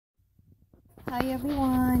Hi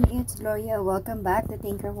everyone, it's Gloria. Welcome back to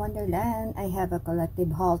Tinker Wonderland. I have a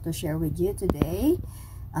collective haul to share with you today.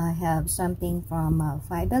 I have something from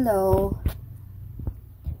Five Below,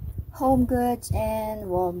 Home Goods, and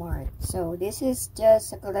Walmart. So this is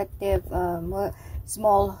just a collective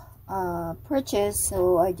small purchase.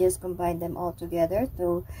 So I just combined them all together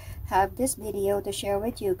to have this video to share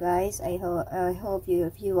with you guys. I hope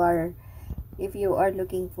if you are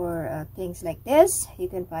looking for things like this, you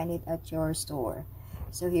can find it at your store.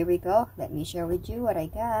 So here we go. Let me share with you what I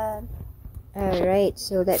got. Alright,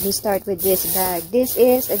 so let me start with this bag. This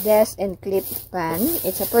is a desk and clip pan.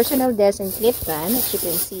 It's a personal desk and clip pan, as you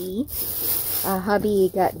can see.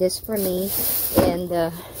 Hubby got this for me in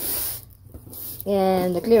the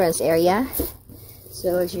clearance area.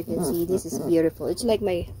 So as you can see, this is beautiful. It's like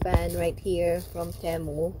my fan right here from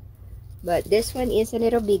Temu, but this one is a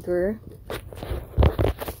little bigger.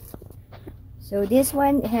 So this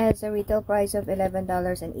one has a retail price of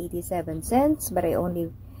 $11.87, but I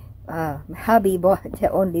only hubby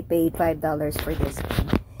only paid $5 for this one,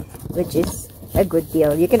 which is a good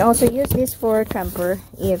deal. You can also use this for camper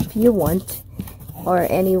if you want, or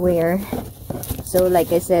anywhere. So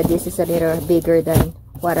like I said, this is a little bigger than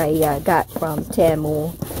what I got from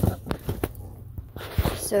Temu.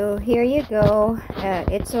 So here you go.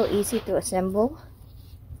 It's so easy to assemble.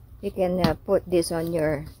 You can put this on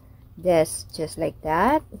your desk just like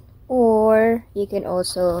that, or you can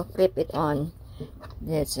also flip it on.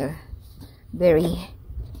 That's a very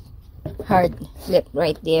hard flip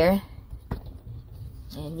right there,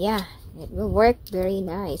 and yeah, it will work very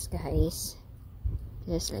nice, guys,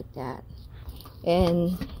 just like that.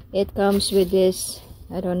 And it comes with this,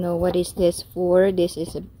 I don't know what is this for. This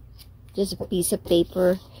is just a piece of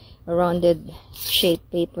paper, a rounded shaped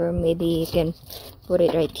paper. Maybe you can put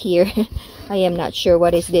it right here. I am not sure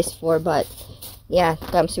what is this for, but yeah, it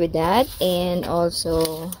comes with that. And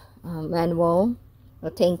also manual, a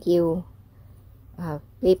thank you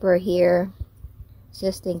paper here,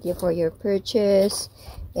 says thank you for your purchase,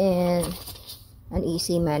 and an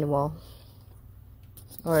easy manual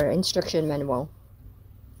or instruction manual.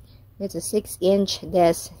 It's a 6-inch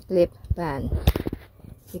desk clip pan.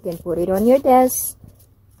 You can put it on your desk,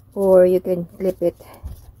 or you can clip it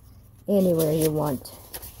anywhere you want.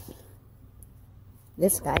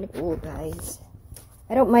 This kind of cool, guys.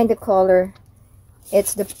 I don't mind the color.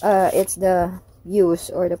 It's the use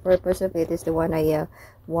or the purpose of it is the one I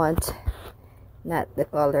want, not the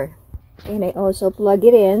color. And I also plug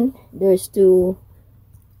it in. There's two,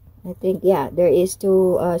 I think, yeah, there is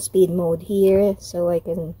two speed mode here, so I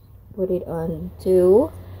can put it on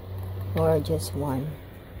 2 or just 1.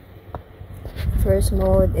 First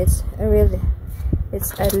mode, it's a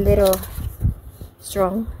little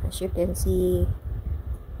strong, as you can see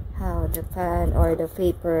how the pan or the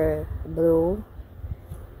paper blew.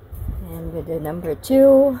 And with the number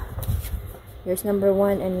 2, there's number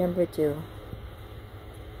 1 and number 2.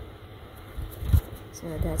 So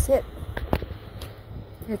that's it.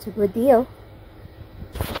 That's a good deal.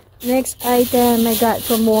 Next item I got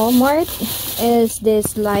from Walmart is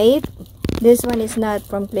this light. This one is not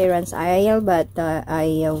from clearance aisle, but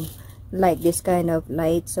I like this kind of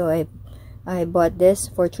light, so I bought this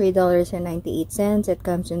for $3.98. It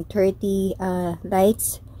comes in 30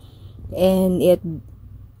 lights, and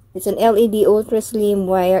it's an LED ultra slim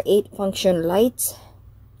wire 8 function light.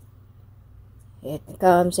 It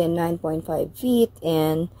comes in 9.5 feet,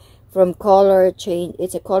 and from color change,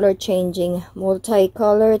 it's a color changing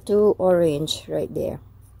multicolor to orange right there.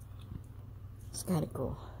 It's kind of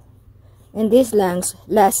cool. And this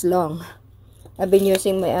lasts long. I've been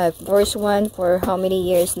using my first one for how many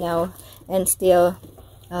years now, and still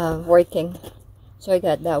working. So I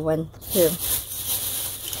got that one too.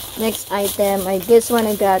 Next item, this one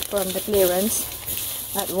I got from the clearance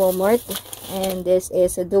at Walmart, and this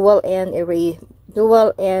is a dual end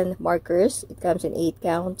markers. It comes in 8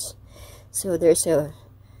 counts. So there's the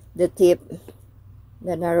tip,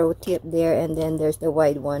 the narrow tip there, and then there's the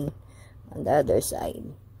wide one on the other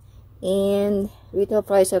side. And retail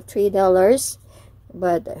price of $3,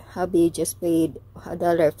 but hubby just paid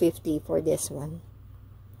 $1.50 for this one.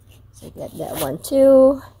 So I got that one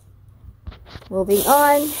too. Moving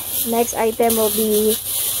on, next item will be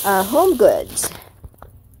Home Goods.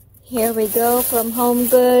 Here we go from Home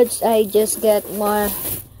Goods. I just got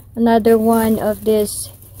another one of this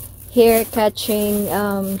hair catching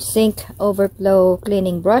sink overflow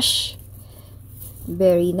cleaning brush.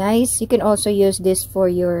 Very nice. You can also use this for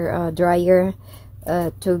your dryer,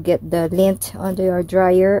 to get the lint onto your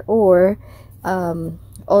dryer, or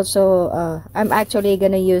also I'm actually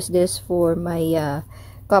gonna use this for my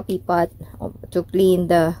coffee pot to clean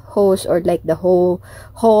the hose, or like the whole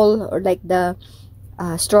hole, or like the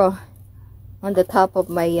straw on the top of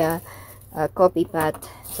my coffee pot.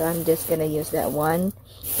 So I'm just gonna use that one.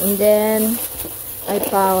 And then I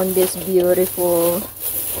found this beautiful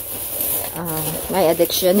my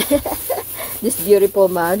addiction this beautiful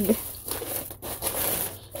mug.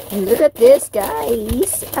 And look at this,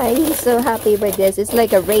 guys. I'm so happy with this. It's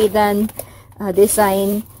like a Raiden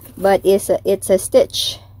design, but it's a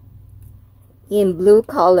Stitch in blue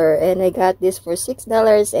color, and I got this for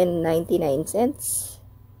 $6.99.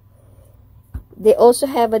 They also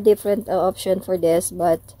have a different option for this,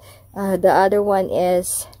 but the other one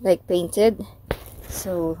is like painted.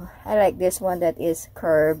 So I like this one that is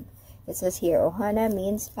curved. It says here Ohana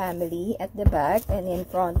means family at the back, and in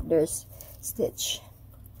front there's Stitch.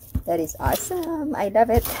 That is awesome. I love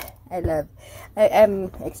it.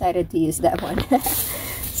 I'm excited to use that one.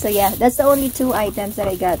 So yeah, that's the only two items that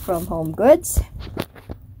I got from Home Goods.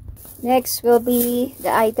 Next will be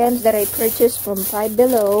the items that I purchased from Five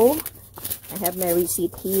Below. I have my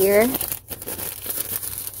receipt here.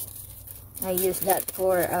 I use that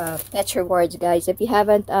for Pet Rewards, guys. If you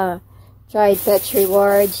haven't tried Pet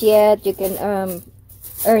Rewards yet, you can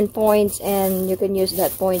earn points, and you can use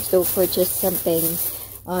that points to purchase something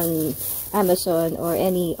on Amazon or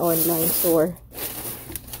any online store.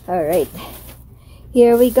 Alright,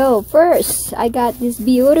 here we go. First, I got this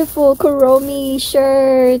beautiful Kuromi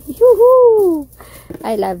shirt. Yoo-hoo!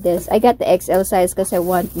 I love this. I got the XL size because I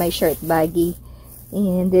want my shirt baggy.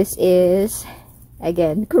 And this is,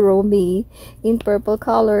 again, Kuromi in purple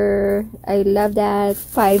color. I love that.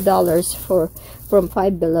 $5 from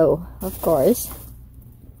Five Below, of course.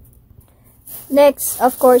 Next,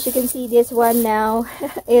 of course, you can see this one now.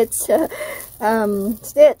 It's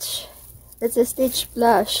Stitch. It's a Stitch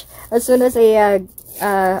plush. As soon as I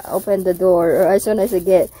open the door, or as soon as I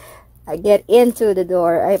get into the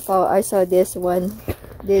door, I saw this one.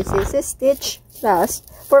 This is a Stitch plush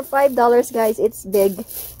for $5, guys. It's big.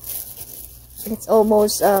 It's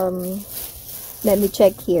almost let me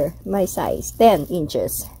check here my size, 10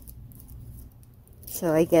 inches.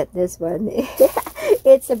 So I get this one.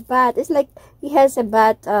 It's a bat. It's like he has a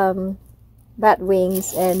bat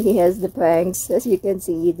wings, and he has the fangs, as you can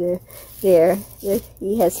see there.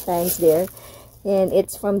 He has fangs there, and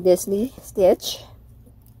it's from Disney Stitch.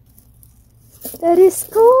 That is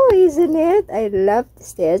cool, isn't it? I love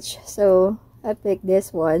Stitch, so I picked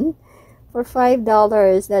this one for $5.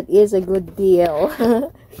 That is a good deal.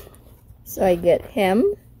 So I get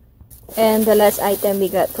him. And the last item we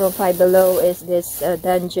got from Five Below is this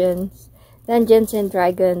Dungeons and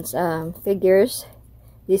Dragons figures.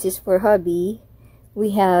 This is for hubby.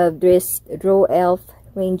 We have this Drow Elf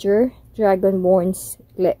Ranger, Dragonborn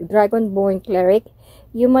Cleric,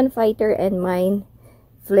 Human Fighter, and Mind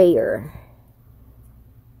Flayer.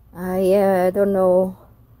 I don't know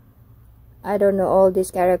all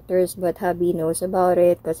these characters, but hubby knows about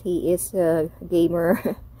it because he is a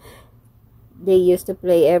gamer. They used to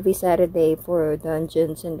play every Saturday for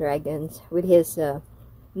Dungeons and Dragons with his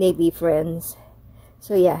Navy friends.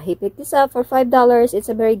 So yeah, he picked this up for $5. It's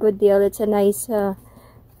a very good deal. It's a nice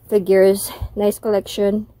figures, nice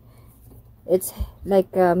collection. It's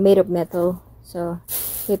like made of metal. So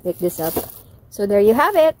he picked this up. So there you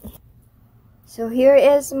have it. So here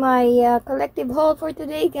is my collective haul for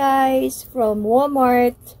today, guys, from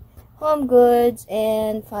Walmart, Home Goods,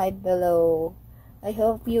 and Five Below. I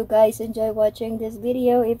hope you guys enjoy watching this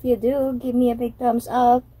video. If you do, give me a big thumbs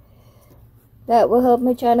up. That will help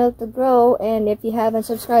my channel to grow. And if you haven't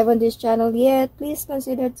subscribed on this channel yet, please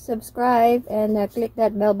consider to subscribe and click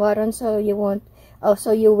that bell button so you will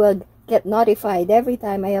get notified every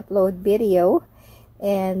time I upload video.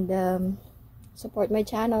 And support my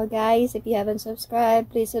channel, guys. If you haven't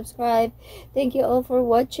subscribed, please subscribe. Thank you all for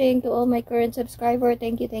watching. To all my current subscribers,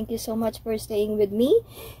 thank you so much for staying with me.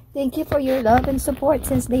 Thank you for your love and support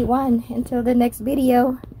since day one. Until the next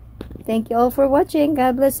video, thank you all for watching.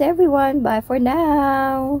 God bless everyone. Bye for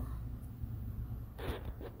now.